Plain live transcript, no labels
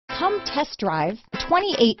Come test drive the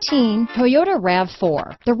 2018 Toyota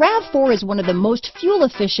RAV4. The RAV4 is one of the most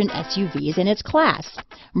fuel-efficient SUVs in its class.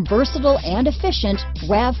 Versatile and efficient,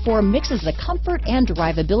 RAV4 mixes the comfort and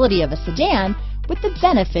drivability of a sedan with the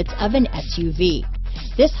benefits of an SUV.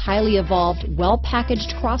 This highly evolved,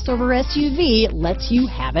 well-packaged crossover SUV lets you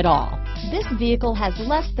have it all. This vehicle has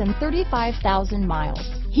less than 35,000 miles.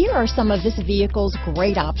 Here are some of this vehicle's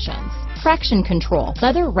great options: traction control,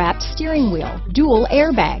 leather-wrapped steering wheel, dual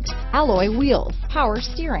airbags, alloy wheels, power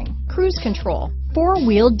steering, cruise control,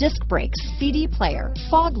 four-wheel disc brakes, CD player,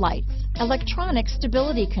 fog lights, electronic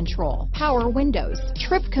stability control, power windows,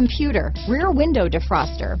 trip computer, rear window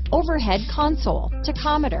defroster, overhead console,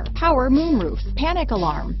 tachometer, power moonroof, panic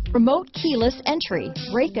alarm, remote keyless entry,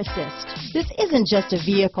 brake assist. This isn't just a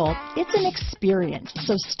vehicle, it's an experience.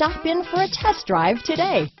 So stop in for a test drive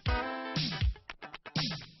today.